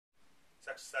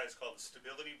exercise called the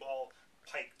stability ball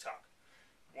pike tuck.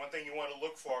 One thing you want to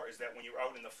look for is that when you're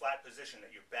out in the flat position,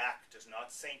 that your back does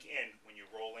not sink in when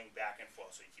you're rolling back and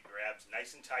forth. So you keep your abs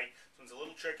nice and tight. This one's a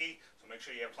little tricky, so make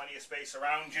sure you have plenty of space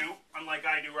around you, unlike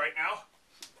I do right now.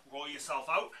 Roll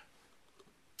yourself out.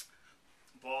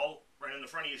 Ball right in the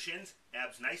front of your shins.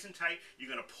 Abs nice and tight. You're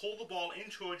going to pull the ball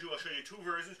in towards you. I'll show you two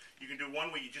versions. You can do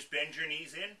one where you just bend your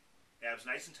knees in. Abs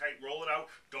nice and tight. Roll it out.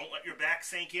 Don't let your back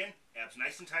sink in. Abs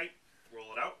nice and tight.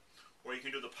 Roll it out. Or you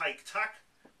can do the pike tuck,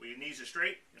 where your knees are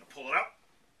straight. You're going to pull it up.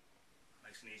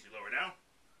 Nice and easy, lower down.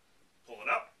 Pull it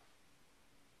up.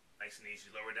 Nice and easy,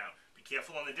 lower down. Be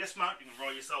careful on the dismount. You can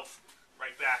roll yourself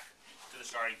right back to the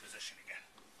starting position again.